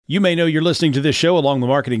You may know you're listening to this show along the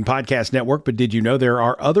Marketing Podcast Network, but did you know there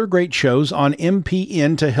are other great shows on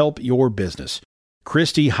MPN to help your business?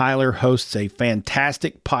 Christy Heiler hosts a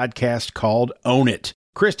fantastic podcast called Own It.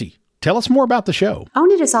 Christy, tell us more about the show.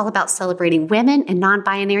 Own It is all about celebrating women and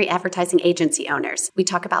non-binary advertising agency owners. We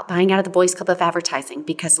talk about buying out of the Boys Club of Advertising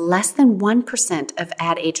because less than 1% of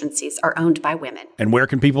ad agencies are owned by women. And where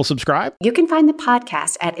can people subscribe? You can find the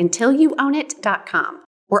podcast at untilyouownit.com.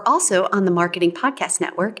 We're also on the Marketing Podcast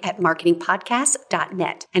Network at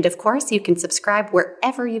marketingpodcast.net. And of course, you can subscribe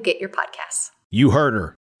wherever you get your podcasts. You heard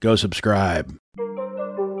her. Go subscribe.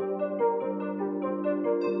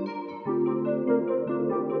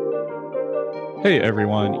 Hey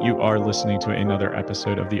everyone, you are listening to another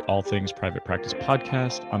episode of the All Things Private Practice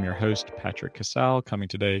podcast. I'm your host, Patrick Casal, coming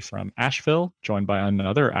today from Asheville, joined by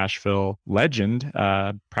another Asheville legend,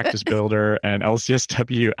 practice builder and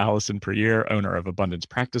LCSW, Allison Puryear, owner of Abundance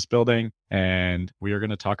Practice Building. And we are going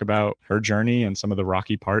to talk about her journey and some of the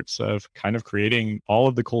rocky parts of kind of creating all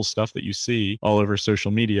of the cool stuff that you see all over social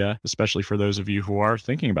media, especially for those of you who are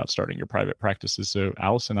thinking about starting your private practices. So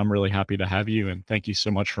Allison, I'm really happy to have you and thank you so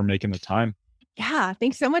much for making the time. Yeah,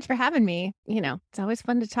 thanks so much for having me. You know, it's always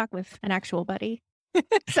fun to talk with an actual buddy.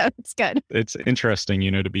 So it's good. It's interesting,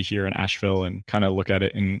 to be here in Asheville and kind of look at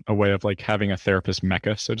it in a way of like having a therapist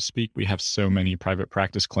mecca, so to speak. We have so many private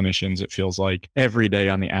practice clinicians. It feels like every day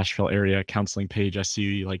on the Asheville area counseling page, I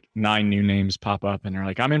see like 9 new names pop up and they're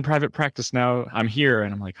like, I'm in private practice now. I'm here.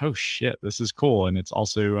 And I'm like, oh shit, this is cool. And it's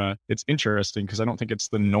also, it's interesting because I don't think it's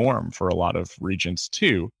the norm for a lot of regions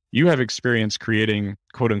too. You have experience creating,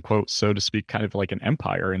 quote unquote, so to speak, kind of like an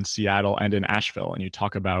empire in Seattle and in Asheville. And you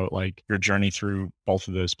talk about like your journey through both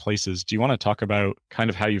of those places. Do you want to talk about kind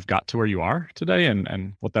of how you've got to where you are today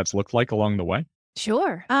and what that's looked like along the way?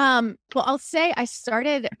 Sure. Well, I'll say I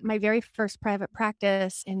started my very first private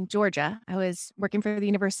practice in Georgia. I was working for the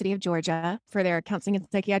University of Georgia for their counseling and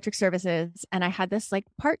psychiatric services. And I had this like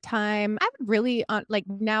part-time, I would really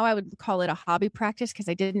now I would call it a hobby practice because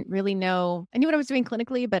I didn't really know, I knew what I was doing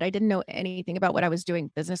clinically, but I didn't know anything about what I was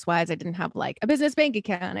doing business-wise. I didn't have like a business bank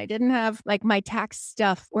account. I didn't have like my tax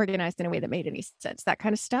stuff organized in a way that made any sense, that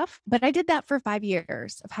kind of stuff. But I did that for 5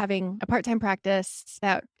 years of having a part-time practice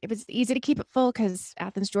that it was easy to keep it full because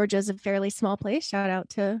Athens, Georgia is a fairly small place. Shout out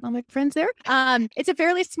to all my friends there. It's a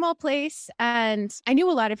fairly small place. And I knew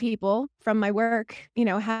a lot of people from my work,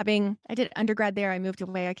 I did undergrad there. I moved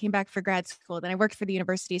away. I came back for grad school. Then I worked for the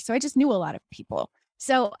university. So I just knew a lot of people.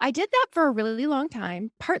 So I did that for a really long time,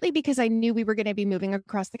 partly because I knew we were going to be moving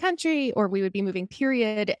across the country or we would be moving,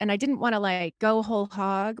 period. And I didn't want to like go whole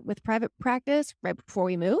hog with private practice right before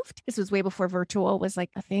we moved. This was way before virtual was like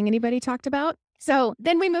a thing anybody talked about. So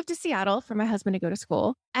then we moved to Seattle for my husband to go to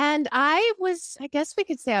school. And I guess we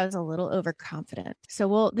could say I was a little overconfident.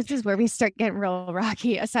 So this is where we start getting real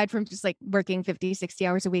rocky, aside from just like working 50, 60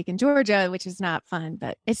 hours a week in Georgia, which is not fun.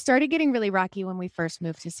 But it started getting really rocky when we first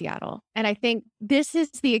moved to Seattle. And I think this is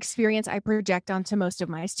the experience I project onto most of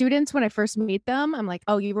my students when I first meet them. I'm like,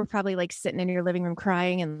 oh, you were probably like sitting in your living room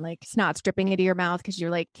crying and like snot's dripping into your mouth because you're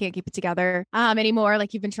like, can't keep it together anymore.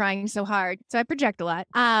 Like you've been trying so hard. So I project a lot.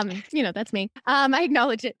 That's me. I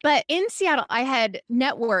acknowledge it. But in Seattle, I had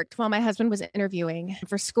networked while my husband was interviewing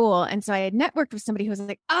for school. And so I had networked with somebody who was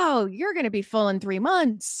like, oh, you're going to be full in 3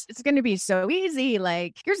 months. It's going to be so easy.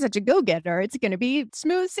 Like, you're such a go-getter. It's going to be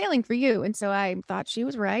smooth sailing for you. And so I thought she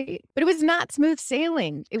was right. But it was not smooth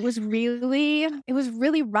sailing. It was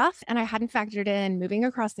really rough. And I hadn't factored in moving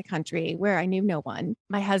across the country where I knew no one.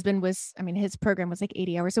 My husband his program was like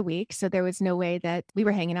 80 hours a week. So there was no way that we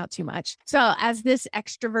were hanging out too much. So as this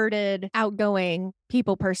extroverted, outgoing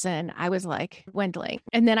people person, I was like dwindling.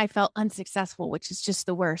 And then I felt unsuccessful, which is just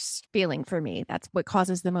the worst feeling for me. That's what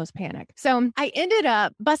causes the most panic. So I ended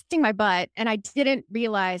up busting my butt and I didn't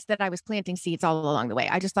realize that I was planting seeds all along the way.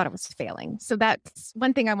 I just thought it was failing. So that's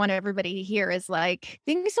one thing I want everybody to hear is like,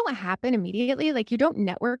 things don't happen immediately. Like you don't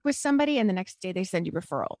network with somebody and the next day they send you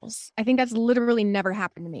referrals. I think that's literally never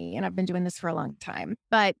happened to me. And I've been doing this for a long time,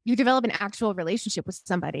 but you develop an actual relationship with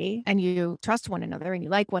somebody and you trust one another and you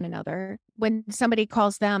like one another. When somebody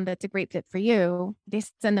calls them that's a great fit for you, they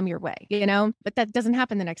send them your way, but that doesn't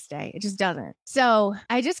happen the next day. It just doesn't. So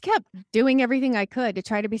I just kept doing everything I could to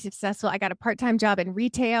try to be successful. I got a part-time job in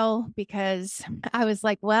retail because I was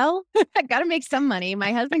like, well, I got to make some money.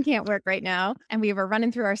 My husband can't work right now. And we were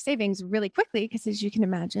running through our savings really quickly because as you can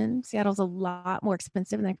imagine, Seattle's a lot more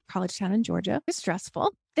expensive than a college town in Georgia. It's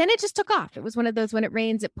stressful. then it just took off. It was one of those, when it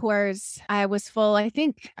rains, it pours. I was full, I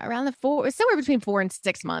think around somewhere between 4 and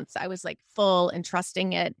 6 months. I was like full and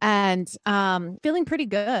trusting it and feeling pretty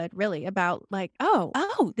good really about like,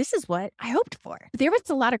 oh, this is what I hoped for. There was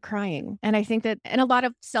a lot of crying. And I think that, and a lot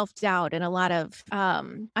of self-doubt and a lot of,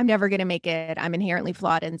 I'm never going to make it. I'm inherently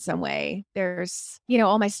flawed in some way. There's,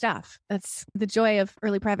 all my stuff. That's the joy of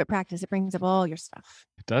early private practice. It brings up all your stuff.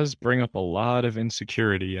 It does bring up a lot of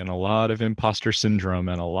insecurity and a lot of imposter syndrome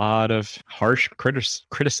and a lot of harsh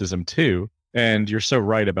criticism too. And you're so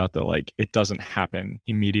right about it doesn't happen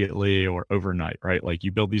immediately or overnight, right? Like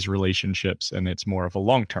you build these relationships and it's more of a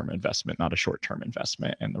long-term investment, not a short-term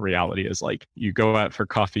investment. And the reality is you go out for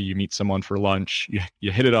coffee, you meet someone for lunch,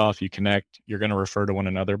 you hit it off, you connect, you're going to refer to one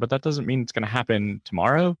another, but that doesn't mean it's going to happen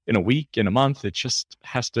tomorrow, in a week, in a month. It just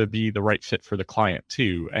has to be the right fit for the client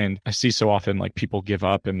too. And I see so often people give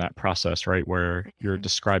up in that process, right? Where you're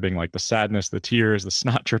describing the sadness, the tears, the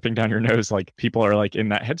snot dripping down your nose, people are in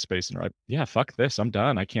that headspace and are like, yeah, fuck this. I'm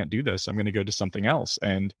done. I can't do this. I'm going to go to something else.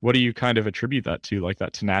 And what do you kind of attribute that to?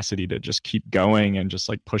 That tenacity to just keep going and just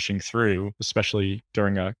pushing through, especially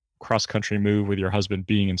during a cross-country move with your husband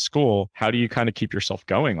being in school. How do you kind of keep yourself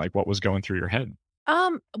going? What was going through your head?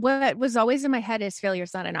 What was always in my head is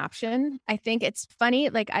failure's not an option. I think it's funny.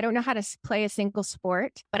 I don't know how to play a single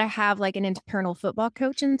sport, but I have an internal football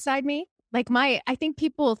coach inside me. I think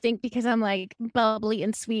people think because I'm bubbly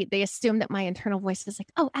and sweet, they assume that my internal voice is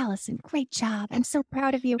oh, Allison, great job. I'm so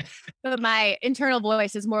proud of you. But my internal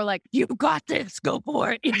voice is more you got this, go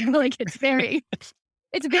for it.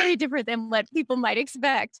 It's very different than what people might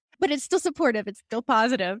expect, but it's still supportive. It's still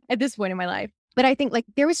positive at this point in my life. But I think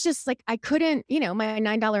there was just I couldn't, my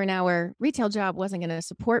 $9 an hour retail job wasn't going to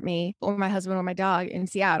support me or my husband or my dog in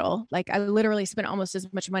Seattle. I literally spent almost as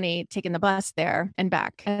much money taking the bus there and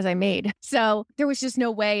back as I made. So there was just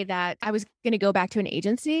no way that I was going to go back to an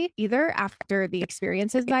agency either after the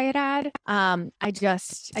experiences I had had. I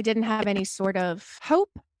didn't have any sort of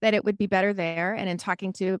hope that it would be better there. And in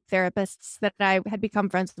talking to therapists that I had become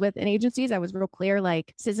friends with in agencies, I was real clear,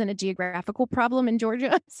 this isn't a geographical problem in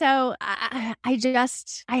Georgia. So I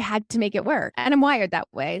had to make it work. And I'm wired that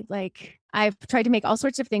way. I've tried to make all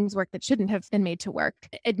sorts of things work that shouldn't have been made to work,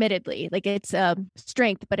 admittedly. It's a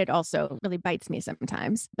strength, but it also really bites me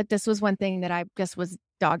sometimes. But this was one thing that I just was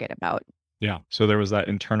dogged about. Yeah. So there was that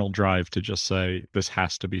internal drive to just say, this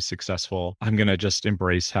has to be successful. I'm going to just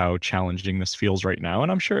embrace how challenging this feels right now.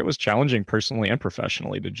 And I'm sure it was challenging personally and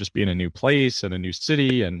professionally to just be in a new place and a new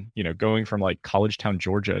city and, going from college town,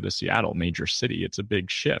 Georgia to Seattle, major city. It's a big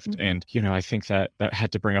shift. Mm-hmm. And, I think that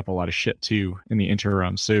had to bring up a lot of shit too in the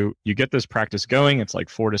interim. So you get this practice going. It's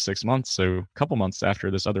 4 to 6 months. So a couple months after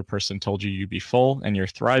this other person told you you'd be full and you're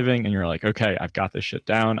thriving and you're okay, I've got this shit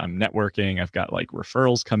down. I'm networking. I've got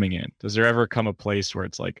referrals coming in. Does there ever come a place where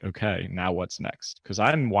it's okay, now what's next? Because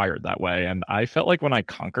I'm wired that way. And I felt when I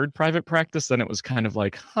conquered private practice, then it was kind of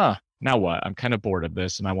now what? I'm kind of bored of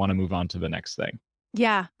this and I want to move on to the next thing.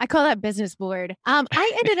 Yeah, I call that business board.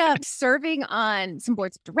 I ended up serving on some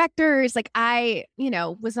boards of directors. I,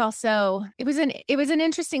 was also, it was an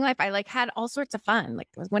interesting life. I had all sorts of fun. I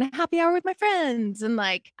was going to happy hour with my friends and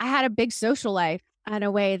I had a big social life in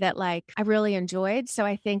a way that I really enjoyed. So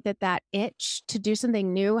I think that itch to do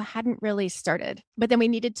something new hadn't really started. But then we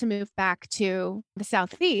needed to move back to the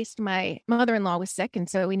Southeast. My mother-in-law was sick. And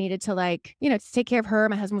so we needed to to take care of her.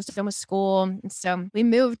 My husband was done with school. And so we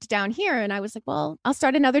moved down here and I was well, I'll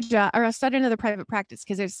start another job or I'll start another private practice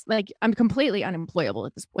because there's I'm completely unemployable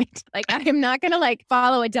at this point. I am not going to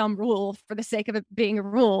follow a dumb rule for the sake of it being a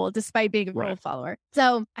rule, despite being a rule follower.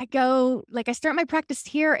 So I go, I start my practice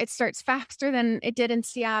here. It starts faster than it did in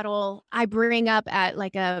Seattle. I bring up at a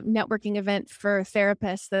networking event for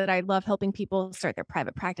therapists that I love helping people start their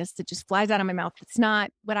private practice. It just flies out of my mouth. It's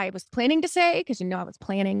not what I was planning to say because I was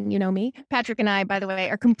planning, me. Patrick and I, by the way,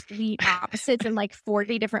 are complete opposites in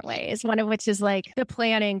 40 different ways. One of which is the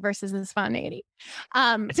planning versus the spontaneity.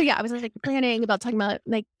 So yeah, I was planning about talking about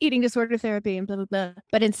eating disorder therapy and blah, blah, blah.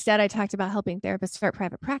 But instead I talked about helping therapists start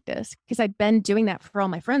private practice because I'd been doing that for all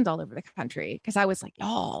my friends all over the country. Because I was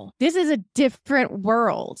oh, this is a different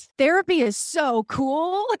world. Therapy is so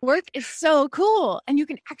cool. Work is so cool. And you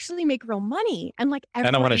can actually make real money. And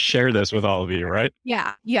and I want to share this with all of you, right?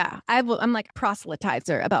 Yeah. Yeah. I'm a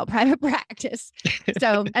proselytizer about private practice.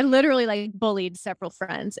 So I literally bullied several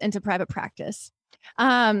friends into private practice. Did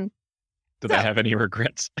I have any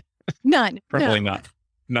regrets? None. Probably not.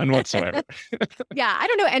 None whatsoever. Yeah, I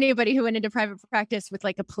don't know anybody who went into private practice with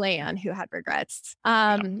like a plan who had regrets.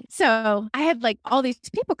 So I had like all these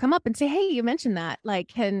people come up and say, "Hey, you mentioned that. Like,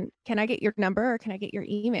 can I get your number or can I get your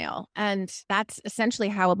email?" And that's essentially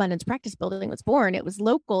how Abundance Practice Building was born. It was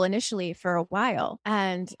local initially for a while,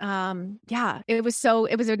 and it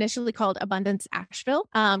was initially called Abundance Asheville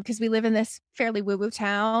because we live in this fairly woo-woo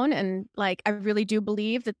town, and like I really do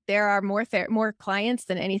believe that there are more clients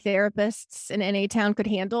than any therapists in any town could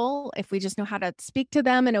handle if we just know how to speak to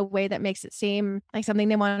them in a way that makes it seem like something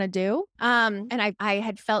they want to do. And I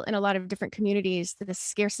had felt in a lot of different communities this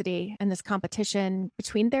scarcity and this competition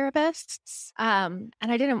between therapists. And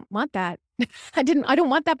I didn't want that. I don't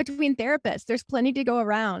want that between therapists. There's plenty to go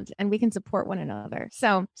around and we can support one another.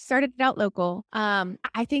 So started it out local.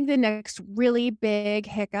 I think the next really big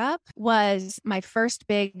hiccup was my first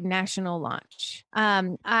big national launch.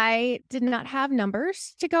 I did not have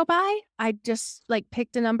numbers to go by. I just like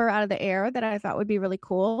picked a number out of the air that I thought would be really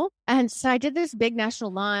cool. And so I did this big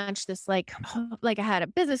national launch, this like I had a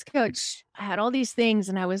business coach, I had all these things,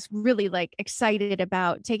 and I was really like excited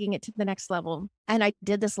about taking it to the next level. And I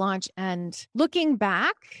did this launch, and looking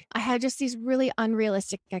back, I had just these really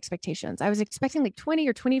unrealistic expectations. I was expecting like 20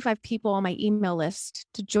 or 25 people on my email list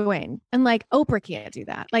to join. And like Oprah can't do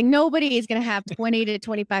that. Like nobody is going to have 20 to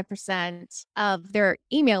 25% of their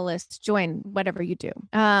email list join whatever you do.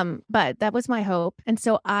 But that was my hope. And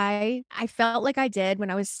so I felt like I did when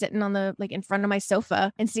I was sitting on the, like in front of my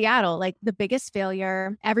sofa in Seattle, like the biggest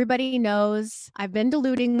failure. Everybody knows I've been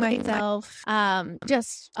deluding myself.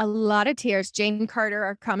 Just a lot of tears. Jane Carter,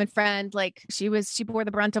 our common friend, like she bore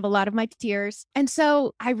the brunt of a lot of my tears. And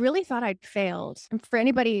so I really thought I'd failed. And for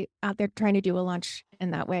anybody out there trying to do a launch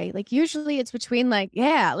in that way, like usually it's between like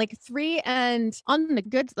 3 and on the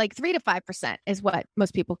good, like 3 to 5% is what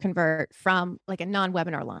most people convert from like a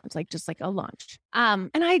non-webinar launch, like just like a launch. And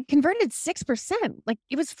I converted 6%. Like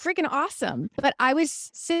it was freaking awesome. But I was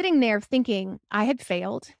sitting there thinking I had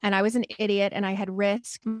failed and I was an idiot and I had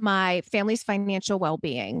risked my family's financial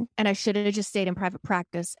well-being. And I should have just stayed in private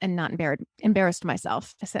practice and not embarrassed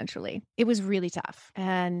myself, essentially. It was really tough.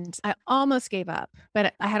 And I almost gave up,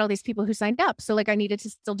 but I had all these people who signed up. So like I needed to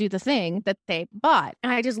still do the thing that they bought.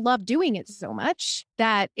 And I just loved doing it so much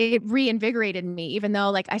that it reinvigorated me, even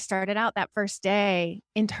though like I started out that first day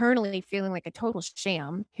internally feeling like a total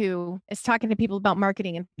sham who is talking to people about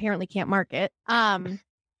marketing and apparently can't market.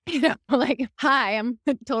 Like, hi, I'm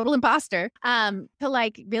a total imposter. To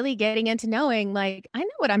like really getting into knowing like, I know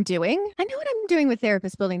what I'm doing. I know what I'm doing with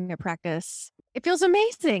therapists building their practice. It feels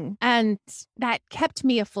amazing. And that kept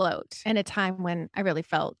me afloat in a time when I really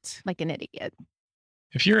felt like an idiot.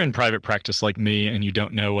 If you're in private practice like me and you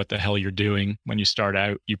don't know what the hell you're doing when you start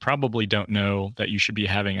out, you probably don't know that you should be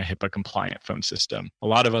having a HIPAA compliant phone system. A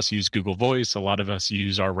lot of us use Google Voice. A lot of us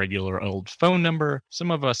use our regular old phone number.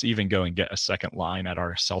 Some of us even go and get a second line at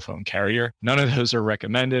our cell phone carrier. None of those are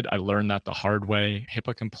recommended. I learned that the hard way.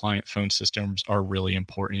 HIPAA compliant phone systems are really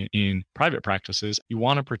important in private practices. You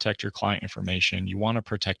want to protect your client information. You want to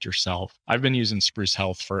protect yourself. I've been using Spruce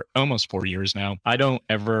Health for almost 4 years now. I don't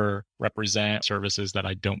ever represent services that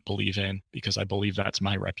I don't believe in because I believe that's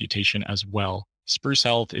my reputation as well. Spruce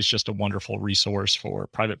Health is just a wonderful resource for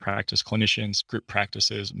private practice clinicians, group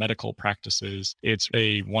practices, medical practices. It's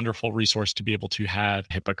a wonderful resource to be able to have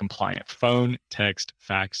HIPAA compliant phone, text,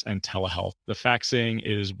 fax, and telehealth. The faxing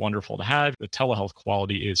is wonderful to have. The telehealth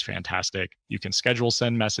quality is fantastic. You can schedule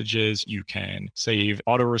send messages. You can save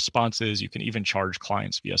auto responses. You can even charge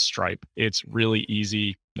clients via Stripe. It's really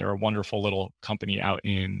easy. They're a wonderful little company out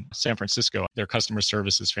in San Francisco. Their customer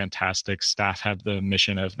service is fantastic. Staff have the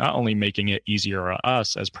mission of not only making it easier on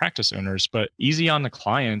us as practice owners, but easy on the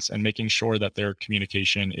clients and making sure that their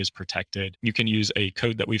communication is protected. You can use a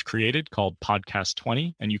code that we've created called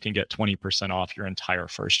podcast20, and you can get 20% off your entire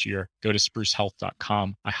first year. Go to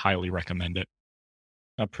sprucehealth.com. I highly recommend it.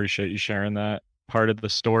 I appreciate you sharing that part of the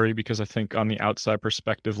story, because I think on the outside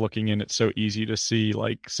perspective looking in, it's so easy to see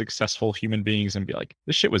like successful human beings and be like,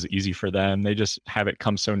 this shit was easy for them. They just have it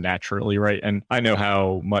come so naturally, right? And I know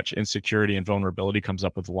how much insecurity and vulnerability comes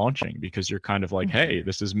up with launching, because you're kind of like, hey,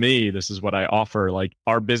 this is me. This is what I offer. Like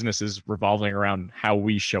our business is revolving around how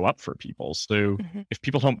we show up for people. So if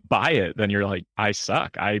people don't buy it, then you're like, I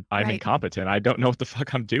suck. I'm incompetent. I don't know what the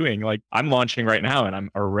fuck I'm doing. Like I'm launching right now and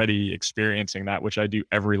I'm already experiencing that, which I do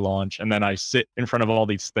every launch. And then I sit in front of all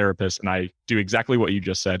these therapists and I do exactly what you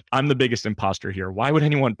just said. I'm the biggest imposter here. Why would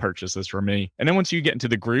anyone purchase this from me? And then once you get into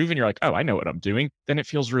the groove and you're like, oh, I know what I'm doing, then it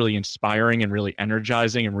feels really inspiring and really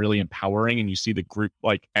energizing and really empowering. And you see the group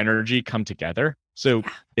like energy come together. So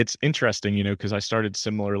it's interesting, because I started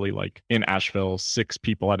similarly, like in Asheville, 6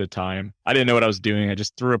 people at a time. I didn't know what I was doing. I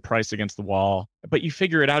just threw a price against the wall, but you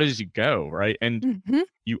figure it out as you go, right? And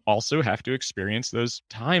you also have to experience those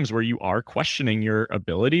times where you are questioning your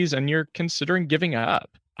abilities and you're considering giving up.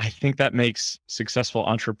 I think that makes successful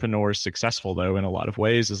entrepreneurs successful, though, in a lot of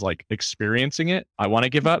ways, is like experiencing it. I want to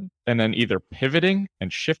give up, and then either pivoting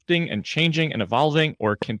and shifting and changing and evolving,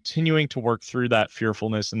 or continuing to work through that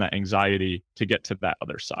fearfulness and that anxiety to get to that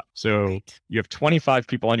other side. So you have 25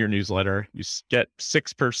 people on your newsletter, you get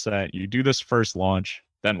 6%, you do this first launch,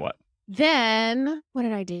 then what? Then what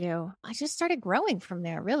did I do? I just started growing from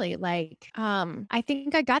there, really. I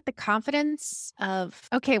think I got the confidence of,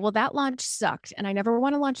 okay, well, that launch sucked and I never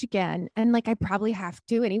want to launch again. And I probably have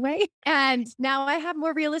to anyway. And now I have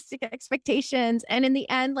more realistic expectations. And in the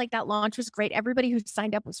end, that launch was great. Everybody who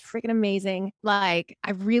signed up was freaking amazing. I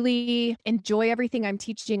really enjoy everything I'm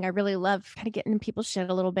teaching. I really love kind of getting in people's shit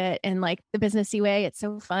a little bit in the businessy way. It's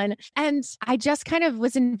so fun. And I just kind of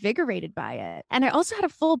was invigorated by it. And I also had a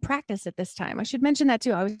full practice at this time. I should mention that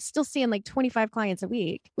too. I was still seeing 25 clients a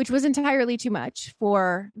week, which was entirely too much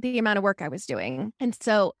for the amount of work I was doing. And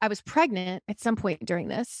so I was pregnant at some point during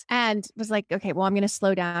this and was like, okay, well, I'm going to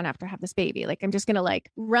slow down after I have this baby. I'm just going to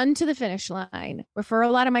run to the finish line, refer a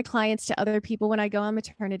lot of my clients to other people when I go on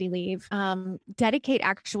maternity leave, dedicate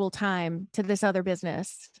actual time to this other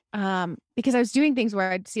business. Because I was doing things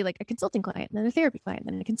where I'd see a consulting client, and then a therapy client,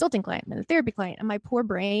 then a consulting client, and then a therapy client. And my poor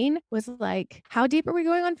brain was like, how deep are we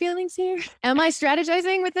going on feelings here? Am I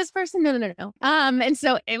strategizing with this person? No. And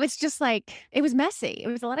so it was just it was messy. It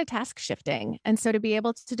was a lot of task shifting. And so to be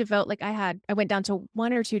able to devote, I went down to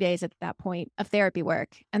 1 or 2 days at that point of therapy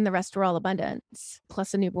work, and the rest were all abundance,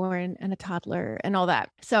 plus a newborn and a toddler and all that.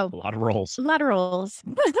 So a lot of roles.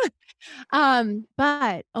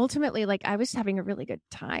 But ultimately, I was having a really good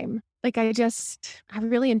time. I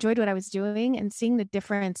really enjoyed what I was doing and seeing the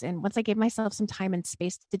difference. And once I gave myself some time and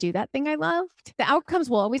space to do that thing I loved, the outcomes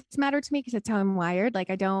will always matter to me because that's how I'm wired.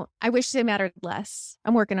 I wish they mattered less.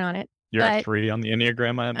 I'm working on it. You're at 3 on the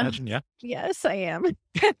Enneagram, I imagine. Yeah. Yes, I am.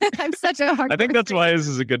 I'm such a hard. I think that's why this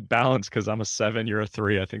is a good balance, because I'm a 7, you're a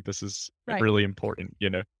 3. I think this is really important,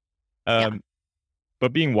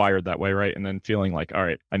 But being wired that way, right? And then feeling all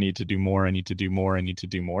right, I need to do more. I need to do more. I need to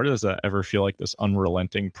do more. Does that ever feel like this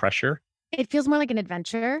unrelenting pressure? It feels more like an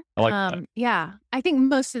adventure. I like that. Yeah. I think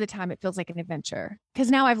most of the time it feels like an adventure because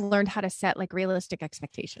now I've learned how to set realistic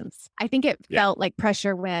expectations. I think it felt like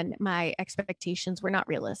pressure when my expectations were not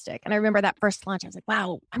realistic. And I remember that first launch, I was like,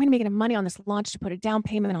 wow, I'm going to make enough money on this launch to put a down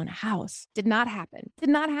payment on a house. Did not happen.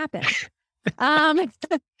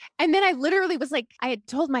 And then I literally was I had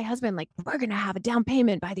told my husband, we're going to have a down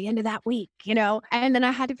payment by the end of that week, and then I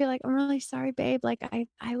had to be I'm really sorry, babe.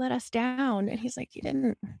 I let us down. And he's like, you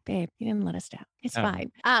didn't, babe, you didn't let us down. It's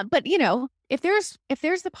fine. But if there's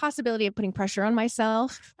the possibility of putting pressure on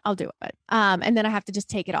myself, I'll do it. And then I have to just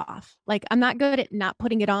take it off. I'm not good at not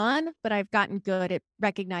putting it on, but I've gotten good at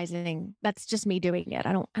recognizing that's just me doing it.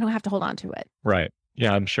 I don't have to hold on to it. Right.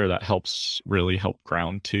 Yeah, I'm sure that really help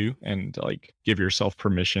ground too, and give yourself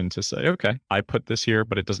permission to say, okay, I put this here,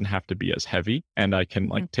 but it doesn't have to be as heavy, and I can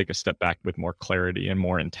take a step back with more clarity and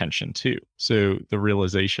more intention too. So the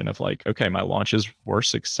realization of okay, my launches were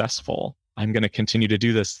successful. I'm going to continue to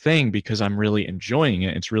do this thing because I'm really enjoying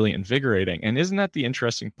it. It's really invigorating. And isn't that the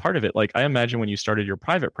interesting part of it? I imagine when you started your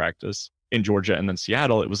private practice in Georgia and then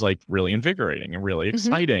Seattle, it was really invigorating and really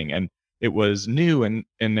exciting. And it was new and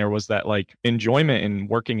there was that enjoyment in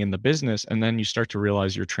working in the business. And then you start to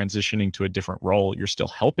realize you're transitioning to a different role. You're still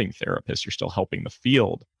helping therapists. You're still helping the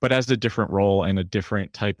field, but as a different role and a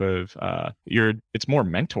different type of, it's more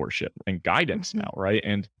mentorship and guidance now, right?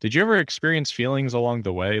 And did you ever experience feelings along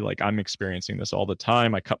the way? I'm experiencing this all the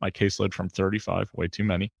time. I cut my caseload from 35, way too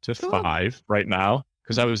many, to 5 right now.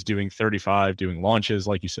 Because I was doing 35, doing launches,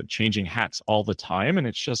 like you said, changing hats all the time. And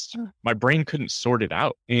it's just, my brain couldn't sort it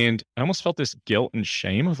out. And I almost felt this guilt and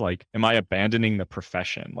shame of am I abandoning the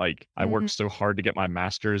profession? I worked so hard to get my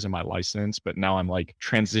master's and my license, but now I'm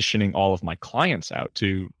transitioning all of my clients out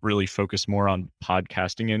to really focus more on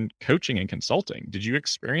podcasting and coaching and consulting. Did you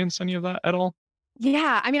experience any of that at all?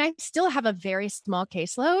 Yeah. I mean, I still have a very small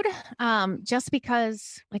caseload, just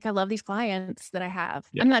because I love these clients that I have.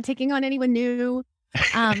 Yeah. I'm not taking on anyone new.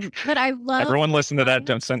 But I love everyone listen to that.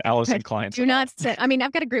 Don't send Allison clients. Do not send. I mean,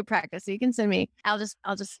 I've got a group practice, so you can send me. I'll just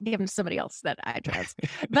give them to somebody else that I trust.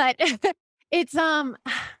 But it's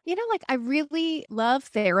I really love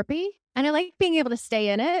therapy, and I like being able to stay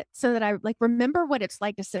in it so that I remember what it's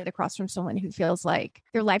like to sit across from someone who feels like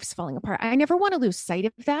their life's falling apart. I never want to lose sight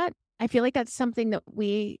of that. I feel like that's something that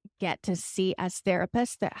we get to see as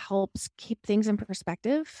therapists that helps keep things in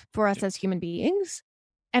perspective for us as human beings.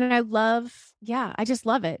 And I just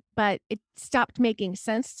love it. But it stopped making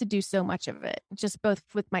sense to do so much of it, just both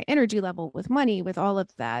with my energy level, with money, with all of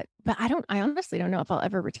that. But I honestly don't know if I'll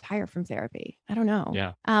ever retire from therapy. I don't know.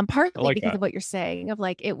 Yeah. Partly like because that. of what you're saying of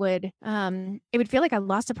like, it would feel like I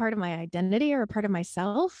lost a part of my identity or a part of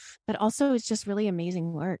myself, but also it's just really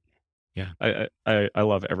amazing work. Yeah. I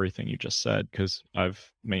love everything you just said, because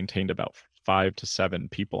I've maintained about 5 to 7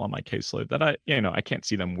 people on my caseload that I can't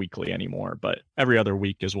see them weekly anymore, but every other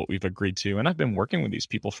week is what we've agreed to. And I've been working with these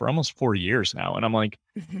people for almost 4 years now. And I'm like,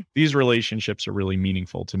 these relationships are really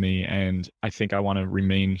meaningful to me. And I think I want to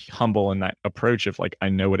remain humble in that approach of like, I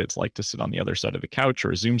know what it's like to sit on the other side of the couch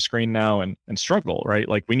or a Zoom screen now and struggle, right?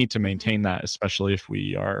 Like we need to maintain that, especially if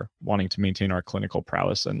we are wanting to maintain our clinical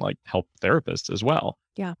prowess and like help therapists as well.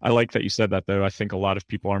 Yeah. I like that you said that, though. I think a lot of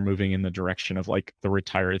people are moving in the direction of like the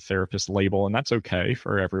retired therapist label, and that's okay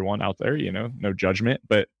for everyone out there, no judgment.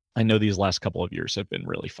 But I know these last couple of years have been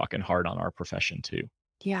really fucking hard on our profession too.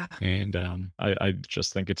 Yeah. And I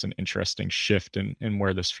just think it's an interesting shift in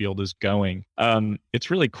where this field is going.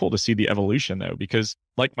 It's really cool to see the evolution, though, because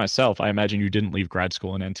like myself, I imagine you didn't leave grad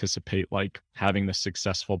school and anticipate like having the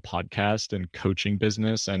successful podcast and coaching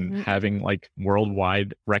business and having like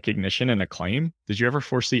worldwide recognition and acclaim. Did you ever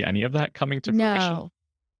foresee any of that coming to fruition?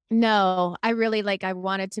 No, I really I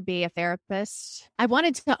wanted to be a therapist. I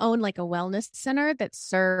wanted to own like a wellness center that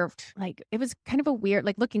served it was kind of a weird,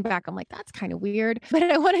 looking back, I'm like, that's kind of weird. But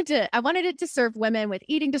I wanted it to serve women with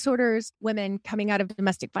eating disorders, women coming out of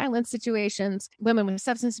domestic violence situations, women with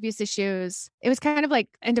substance abuse issues. It was kind of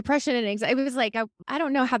and depression and anxiety. It was I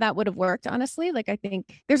don't know how that would have worked, honestly. I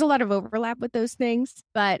think there's a lot of overlap with those things,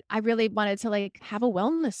 but I really wanted to have a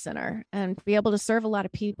wellness center and be able to serve a lot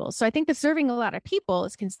of people. So I think that serving a lot of people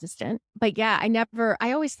is consistent. But yeah,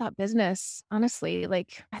 I always thought business, honestly, I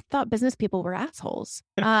thought business people were assholes.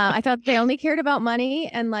 I thought they only cared about money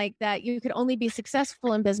and that you could only be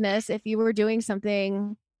successful in business if you were doing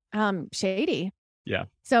something shady. Yeah.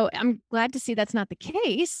 So I'm glad to see that's not the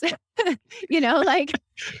case. That's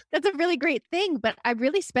a really great thing. But I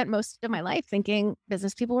really spent most of my life thinking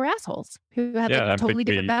business people were assholes who had totally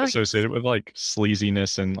different values. Associated with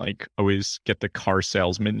sleaziness and always get the car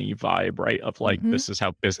salesman-y vibe, right? Of this is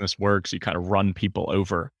how business works. You kind of run people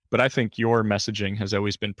over. But I think your messaging has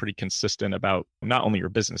always been pretty consistent about not only your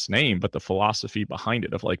business name, but the philosophy behind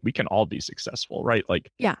it of we can all be successful, right?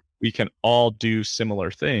 Yeah. We can all do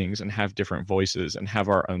similar things and have different voices and have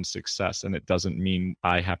our own success. And it doesn't mean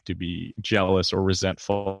I have to be jealous or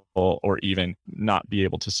resentful or even not be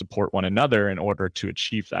able to support one another in order to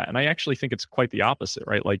achieve that. And I actually think it's quite the opposite,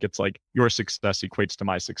 right? It's your success equates to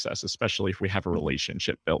my success, especially if we have a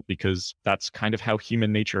relationship built, because that's kind of how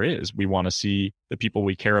human nature is. We want to see the people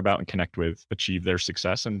we care about and connect with achieve their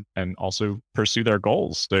success and also pursue their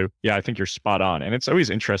goals. So yeah, I think you're spot on. And it's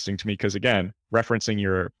always interesting to me because, again, referencing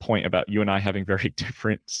your point about you and I having very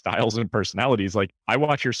different styles and personalities, I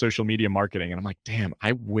watch your social media marketing and I'm like, damn,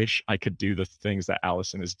 I wish I could do the things that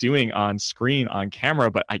Allison is doing on screen, on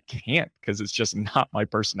camera, but I can't because it's just not my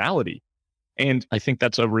personality. And I think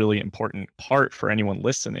that's a really important part for anyone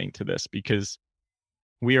listening to this, because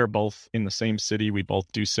we are both in the same city. We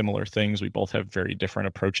both do similar things. We both have very different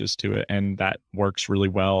approaches to it. And that works really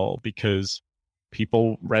well because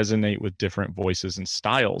people resonate with different voices and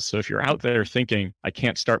styles. So if you're out there thinking, I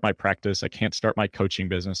can't start my practice, I can't start my coaching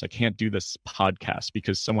business, I can't do this podcast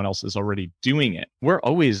because someone else is already doing it. We're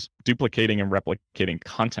always duplicating and replicating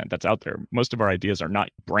content that's out there. Most of our ideas are not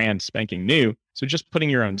brand spanking new. So just putting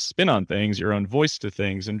your own spin on things, your own voice to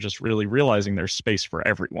things, and just really realizing there's space for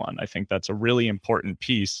everyone. I think that's a really important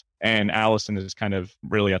piece. And Allison is kind of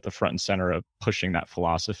really at the front and center of pushing that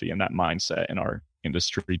philosophy and that mindset in our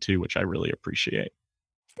industry too, which I really appreciate.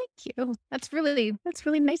 Thank you. That's really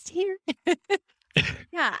nice to hear.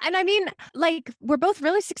 Yeah. And I mean, we're both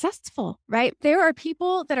really successful, right? There are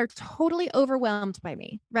people that are totally overwhelmed by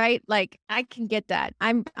me, right? I can get that.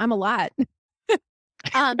 I'm a lot.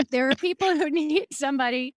 There are people who need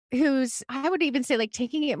somebody who's, I would even say,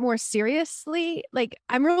 taking it more seriously.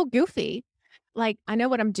 I'm real goofy. I know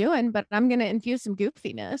what I'm doing, but I'm going to infuse some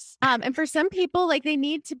goofiness. And for some people, they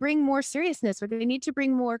need to bring more seriousness, or they need to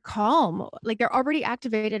bring more calm. They're already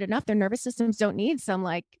activated enough. Their nervous systems don't need some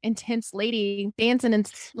intense lady dancing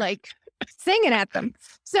and singing at them.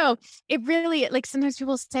 So it really, sometimes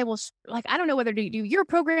people say, well, I don't know whether to do your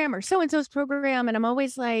program or so-and-so's program. And I'm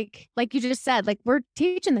always like you just said, we're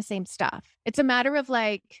teaching the same stuff. It's a matter of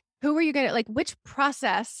who are you going to, which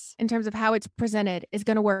process in terms of how it's presented is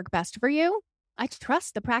going to work best for you. I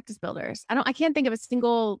trust the practice builders. I can't think of a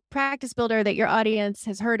single practice builder that your audience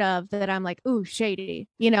has heard of that I'm like, ooh, shady.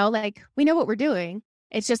 Like we know what we're doing.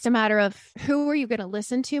 It's just a matter of who are you going to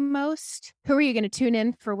listen to most? Who are you going to tune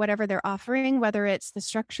in for whatever they're offering, whether it's the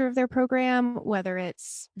structure of their program, whether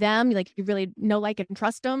it's them, like you really know, like, and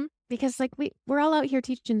trust them. Because like we're all out here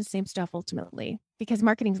teaching the same stuff ultimately, because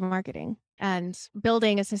marketing's marketing, and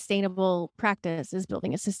building a sustainable practice is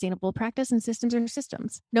building a sustainable practice, and systems are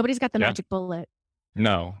systems. Nobody's got the magic bullet.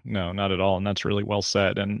 No, not at all. And that's really well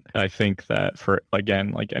said. And I think that for,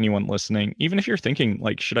 again, like anyone listening, even if you're thinking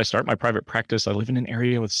like, should I start my private practice? I live in an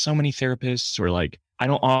area with so many therapists, or like, I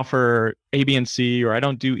don't offer A, B, and C, or I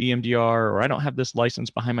don't do EMDR, or I don't have this license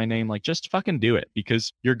behind my name. Like, just fucking do it,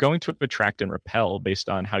 because you're going to attract and repel based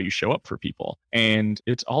on how you show up for people. And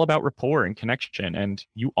it's all about rapport and connection. And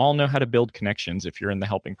you all know how to build connections if you're in the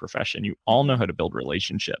helping profession. You all know how to build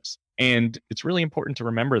relationships. And it's really important to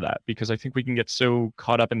remember that, because I think we can get so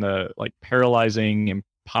caught up in the like paralyzing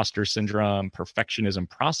imposter syndrome, perfectionism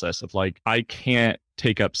process of like, I can't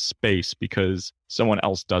take up space because someone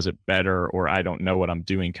else does it better, or I don't know what I'm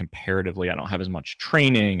doing comparatively. I don't have as much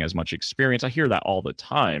training, as much experience. I hear that all the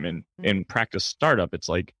time. And in practice startup, it's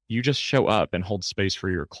like, you just show up and hold space for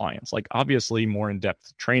your clients. Like, obviously more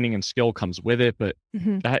in-depth training and skill comes with it, but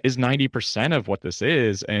that is 90% of what this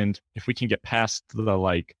is. And if we can get past the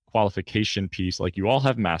like qualification piece, like you all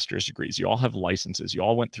have master's degrees, you all have licenses, you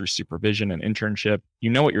all went through supervision and internship, you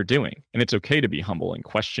know what you're doing. And it's okay to be humble and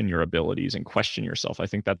question your abilities and question yourself. I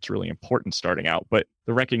think that's really important starting out. But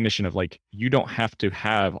the recognition of like, you don't have to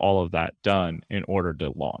have all of that done in order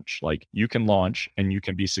to launch. Like, you can launch and you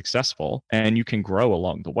can be successful and you can grow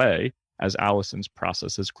along the way, as Allison's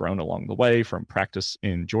process has grown along the way, from practice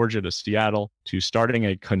in Georgia to Seattle, to starting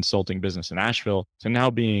a consulting business in Asheville, to now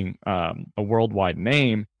being a worldwide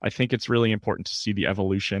name. I think it's really important to see the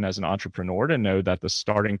evolution as an entrepreneur, to know that the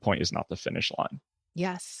starting point is not the finish line.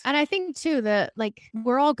 Yes. And I think too that like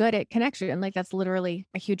we're all good at connection. Like that's literally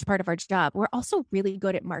a huge part of our job. We're also really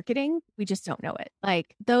good at marketing. We just don't know it.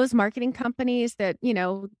 Like those marketing companies that,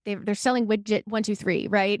 they're selling widget 1, 2, 3,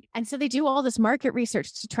 right? And so they do all this market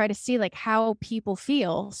research to try to see like how people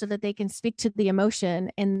feel so that they can speak to the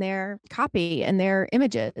emotion in their copy and their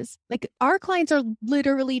images. Like our clients are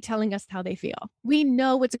literally telling us how they feel. We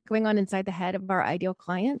know what's going on inside the head of our ideal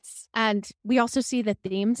clients. And we also see the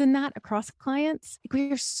themes in that across clients.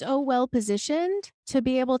 We are so well positioned to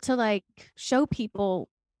be able to like show people,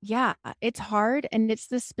 yeah, it's hard and it's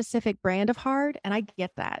this specific brand of hard. And I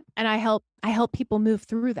get that. And I help people move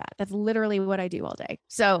through that. That's literally what I do all day.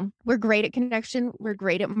 So we're great at connection. We're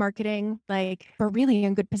great at marketing. Like we're really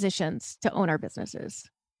in good positions to own our businesses.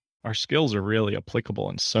 Our skills are really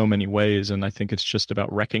applicable in so many ways. And I think it's just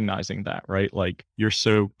about recognizing that, right? Like you're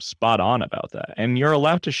so spot on about that. And you're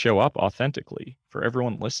allowed to show up authentically for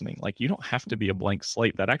everyone listening. Like you don't have to be a blank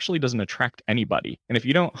slate. That actually doesn't attract anybody. And if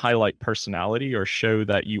you don't highlight personality or show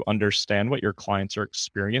that you understand what your clients are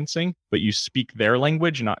experiencing, but you speak their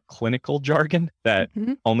language, not clinical jargon that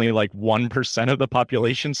only like 1% of the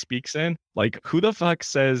population speaks in, like who the fuck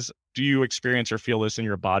says, do you experience or feel this in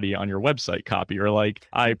your body on your website copy? Or like,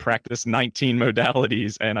 I practice 19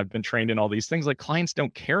 modalities and I've been trained in all these things. Like clients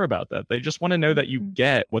don't care about that. They just want to know that you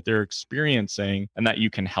get what they're experiencing and that you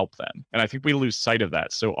can help them. And I think we lose sight of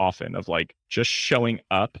that so often, of like just showing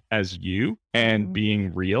up as you and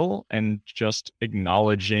being real and just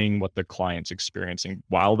acknowledging what the client's experiencing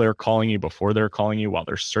while they're calling you, before they're calling you, while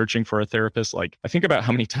they're searching for a therapist. Like I think about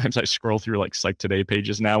how many times I scroll through like Psych Today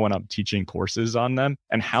pages now when I'm teaching courses on them,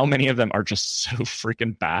 and how many of them are just so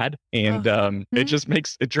freaking bad. And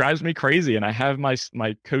it drives me crazy. And I have my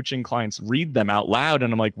coaching clients read them out loud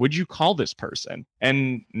and I'm like, would you call this person?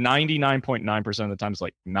 And 99.9% of the time it's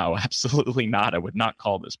like, no, absolutely not. I would not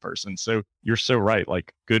call this person. So you're so right.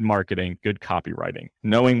 Like good marketing, good copywriting,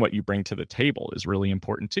 knowing what you bring to the table is really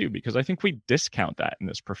important too, because I think we discount that in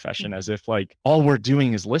this profession as if like all we're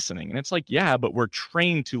doing is listening. And it's like, yeah, but we're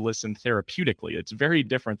trained to listen therapeutically. It's very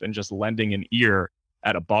different than just lending an ear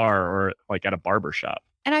at a bar or like at a barber shop.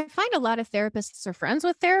 And I find a lot of therapists are friends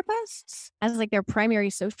with therapists as like their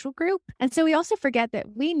primary social group. And so we also forget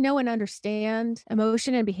that we know and understand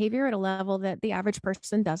emotion and behavior at a level that the average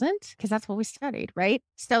person doesn't, because that's what we studied, right?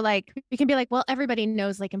 So like we can be like, well, everybody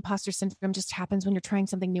knows like imposter syndrome just happens when you're trying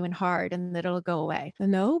something new and hard and that it'll go away.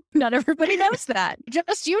 No, not everybody knows that.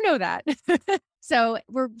 Just you know that. So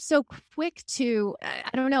we're so quick to,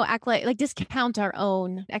 act like discount our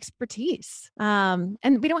own expertise. And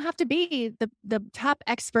we don't have to be the top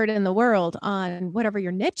expert in the world on whatever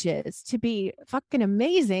your niche is to be fucking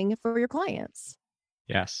amazing for your clients.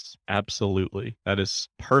 Yes, absolutely. That is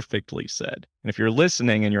perfectly said. And if you're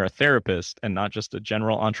listening and you're a therapist and not just a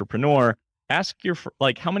general entrepreneur, ask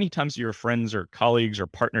like, how many times do your friends or colleagues or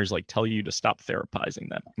partners like tell you to stop therapizing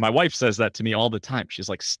them? My wife says that to me all the time. She's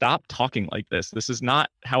like, stop talking like this. This is not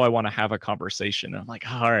how I want to have a conversation. And I'm like,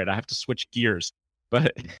 all right, I have to switch gears.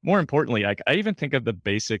 But more importantly, I even think of the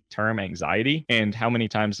basic term anxiety and how many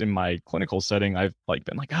times in my clinical setting, I've like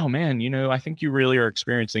been like, oh man, I think you really are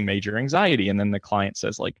experiencing major anxiety. And then the client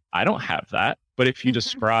says like, I don't have that. But if you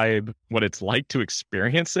describe what it's like to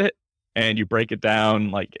experience it, and you break it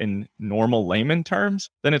down like in normal layman terms,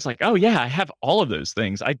 then it's like, oh yeah, I have all of those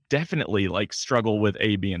things. I definitely like struggle with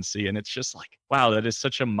A, B, and C. And it's just like, wow, that is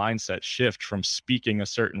such a mindset shift from speaking a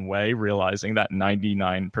certain way, realizing that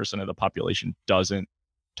 99% of the population doesn't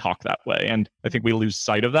talk that way. And I think we lose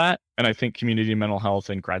sight of that. And I think community mental health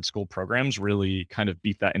and grad school programs really kind of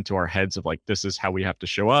beat that into our heads of like, this is how we have to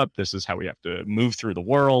show up. This is how we have to move through the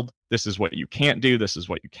world. This is what you can't do. This is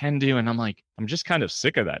what you can do. And I'm like, I'm just kind of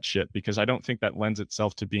sick of that shit because I don't think that lends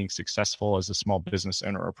itself to being successful as a small business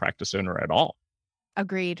owner or practice owner at all.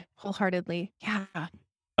 Agreed. Wholeheartedly. Yeah.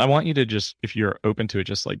 I want you to just, if you're open to it,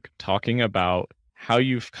 just like talking about how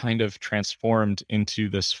you've kind of transformed into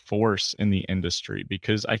this force in the industry.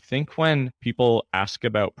 Because I think when people ask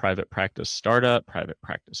about private practice startup, private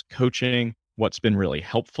practice coaching, what's been really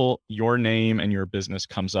helpful, your name and your business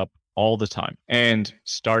comes up all the time. And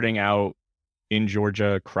starting out in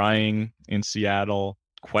Georgia, crying in Seattle,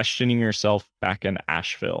 questioning yourself back in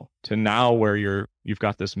Asheville, to now where you've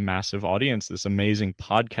got this massive audience, this amazing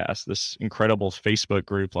podcast, this incredible Facebook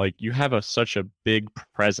group, like you have such a big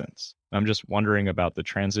presence. I'm just wondering about the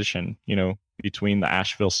transition, between the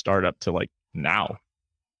Asheville startup to like now.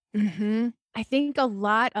 Mm-hmm. I think a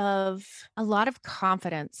lot of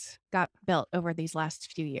confidence got built over these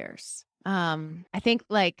last few years. I think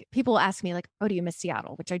like people ask me like, oh, do you miss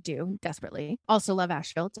Seattle? Which I do desperately. Also love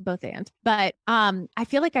Asheville. It's a both and. But I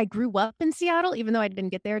feel like I grew up in Seattle, even though I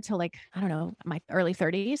didn't get there till like, I don't know, my early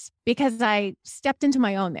 30s, because I stepped into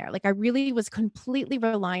my own there. Like I really was completely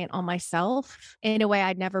reliant on myself in a way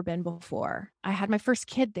I'd never been before. I had my first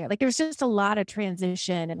kid there. Like there was just a lot of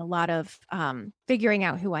transition and a lot of figuring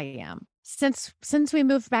out who I am. Since we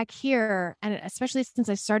moved back here, and especially since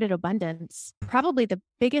I started Abundance, probably the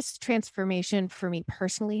biggest transformation for me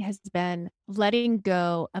personally has been letting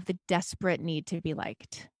go of the desperate need to be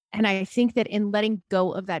liked. And I think that in letting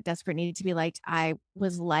go of that desperate need to be liked, I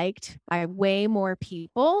was liked by way more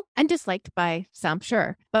people and disliked by some,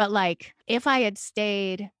 sure. But like if I had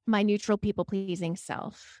stayed my neutral people-pleasing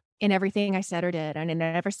self in everything I said or did, and I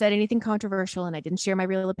never said anything controversial, and I didn't share my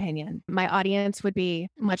real opinion, my audience would be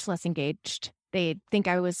much less engaged. They'd think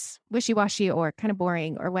I was wishy-washy or kind of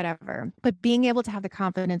boring or whatever. But being able to have the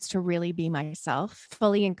confidence to really be myself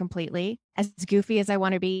fully and completely, as goofy as I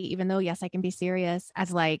want to be, even though, yes, I can be serious,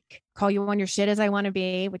 as like call you on your shit as I want to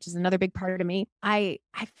be, which is another big part of me. I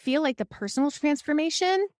feel like the personal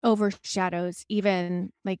transformation overshadows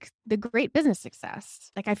even like the great business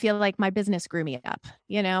success. Like I feel like my business grew me up,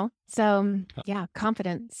 So yeah,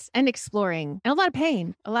 confidence and exploring and a lot of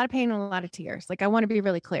pain and a lot of tears. Like I want to be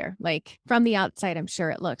really clear, like from the outside, I'm sure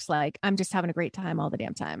it looks like I'm just having a great time all the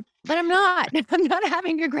damn time, but I'm not. I'm not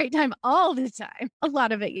having a great time all the time. A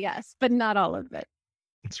lot of it, yes, but not all of it.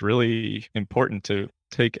 It's really important to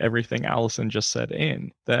take everything Allison just said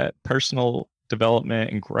in, that personal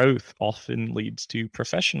development and growth often leads to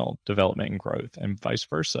professional development and growth and vice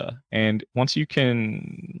versa. And once you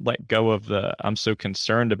can let go of the, I'm so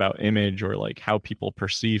concerned about image or like how people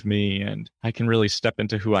perceive me, and I can really step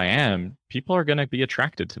into who I am, people are going to be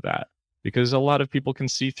attracted to that. Because a lot of people can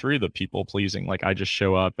see through the people pleasing. Like I just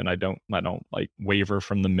show up and I don't like waver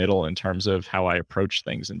from the middle in terms of how I approach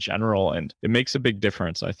things in general. And it makes a big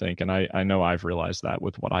difference, I think. And I know I've realized that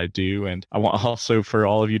with what I do. And I want also for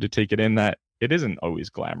all of you to take it in that it isn't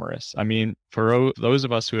always glamorous. I mean, for those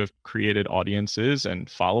of us who have created audiences and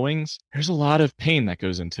followings, there's a lot of pain that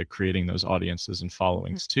goes into creating those audiences and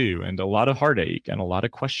followings too, and a lot of heartache and a lot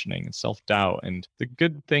of questioning and self-doubt. And the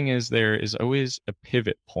good thing is there is always a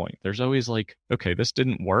pivot point. There's always like, okay, this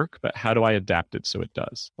didn't work, but how do I adapt it so it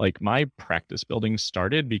does? Like my practice building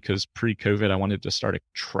started because pre-COVID, I wanted to start a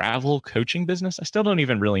travel coaching business. I still don't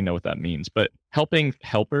even really know what that means, but helping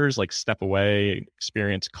helpers like step away,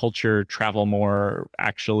 experience culture, travel more,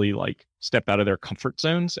 actually like step out of their comfort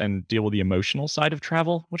zones and deal with the emotional side of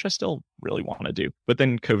travel, which I still really want to do. But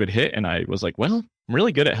then COVID hit and I was like, well, I'm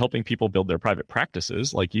really good at helping people build their private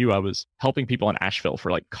practices. Like you, I was helping people in Asheville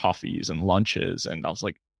for like coffees and lunches. And I was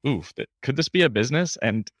like, oof, could this be a business?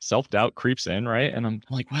 And self-doubt creeps in, right? And I'm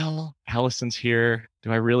like, well, Allison's here.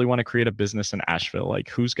 Do I really want to create a business in Asheville? Like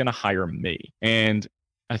who's going to hire me? And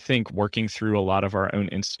I think working through a lot of our own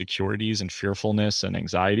insecurities and fearfulness and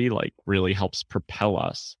anxiety like really helps propel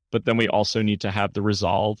us. But then we also need to have the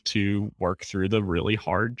resolve to work through the really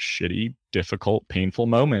hard, shitty, difficult, painful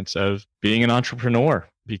moments of being an entrepreneur,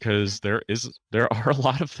 because there are a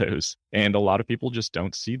lot of those, and a lot of people just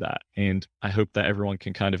don't see that. And I hope that everyone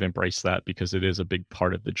can kind of embrace that, because it is a big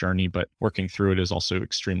part of the journey, but working through it is also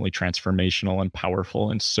extremely transformational and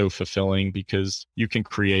powerful and so fulfilling, because you can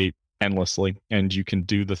create endlessly and you can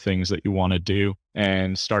do the things that you want to do.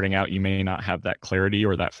 And starting out, you may not have that clarity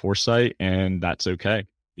or that foresight, and that's okay.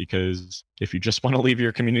 Because if you just want to leave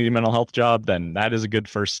your community mental health job, then that is a good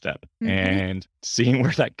first step. And seeing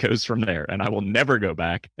where that goes from there. And I will never go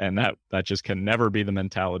back. And that just can never be the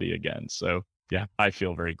mentality again. So yeah, I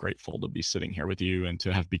feel very grateful to be sitting here with you and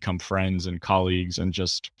to have become friends and colleagues. And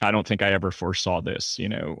just, I don't think I ever foresaw this,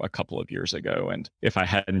 a couple of years ago. And if I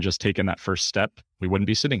hadn't just taken that first step, we wouldn't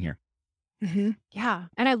be sitting here. Yeah.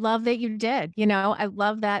 And I love that you did. I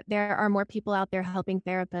love that there are more people out there helping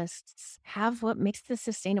therapists have what makes this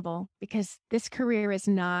sustainable, because this career is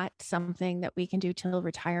not something that we can do till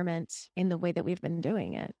retirement in the way that we've been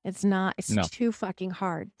doing it. It's too fucking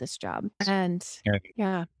hard, this job. And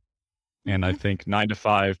yeah. And I think 9 to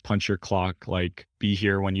 5, punch your clock, like be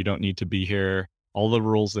here when you don't need to be here. All the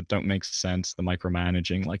rules that don't make sense, the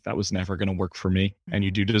micromanaging, like that was never going to work for me. And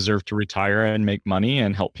you do deserve to retire and make money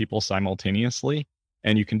and help people simultaneously.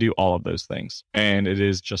 And you can do all of those things. And it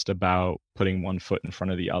is just about putting one foot in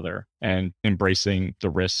front of the other and embracing the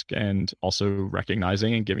risk, and also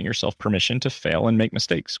recognizing and giving yourself permission to fail and make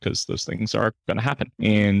mistakes, because those things are going to happen,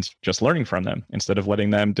 and just learning from them instead of letting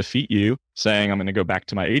them defeat you, saying, I'm going to go back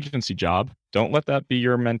to my agency job. Don't let that be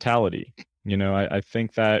your mentality. I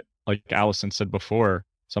think that, like Allison said before,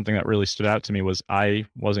 something that really stood out to me was I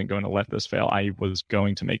wasn't going to let this fail. I was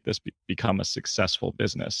going to make this become a successful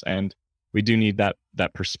business. And we do need that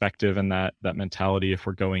perspective and that mentality if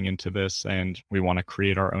we're going into this and we want to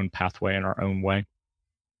create our own pathway in our own way.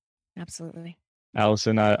 Absolutely.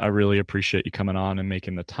 Allison, I really appreciate you coming on and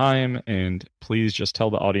making the time. And please just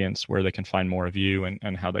tell the audience where they can find more of you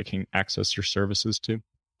and how they can access your services too.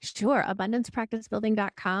 Sure.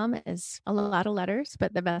 AbundancePracticeBuilding.com is a lot of letters,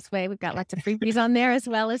 but the best way. We've got lots of freebies on there, as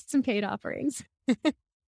well as some paid offerings.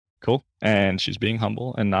 Cool. And she's being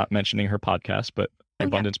humble and not mentioning her podcast, but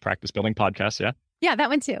Abundance Practice Building Podcast. Yeah. Yeah, that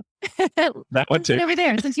one too. That one too. Over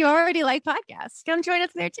there, since you already like podcasts, come join us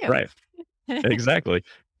there too. Right. Exactly.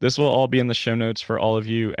 This will all be in the show notes for all of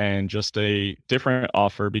you, and just a different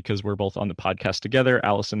offer because we're both on the podcast together.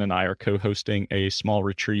 Allison and I are co-hosting a small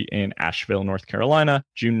retreat in Asheville, North Carolina,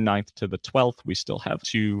 June 9th to the 12th. We still have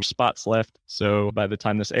 2 spots left. So by the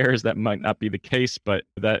time this airs, that might not be the case, but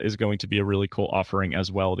that is going to be a really cool offering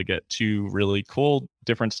as well, to get 2 really cool,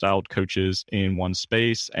 different styled coaches in one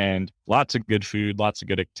space, and lots of good food, lots of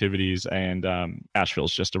good activities. And Asheville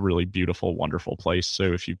is just a really beautiful, wonderful place.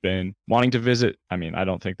 So if you've been wanting to visit, I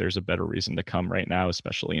don't think there's a better reason to come right now,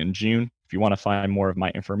 especially in June. If you want to find more of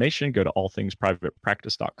my information, go to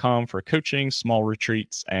allthingsprivatepractice.com for coaching, small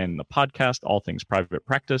retreats, and the podcast, All Things Private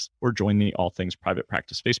Practice, or join the All Things Private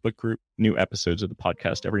Practice Facebook group. New episodes of the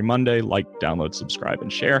podcast every Monday. Like, download, subscribe,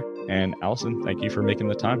 and share. And Allison, thank you for making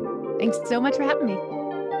the time. Thanks so much for having me.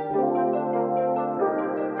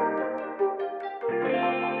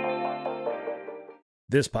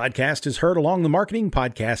 This podcast is heard along the Marketing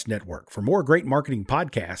Podcast Network. For more great marketing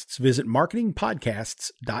podcasts, visit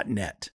marketingpodcasts.net.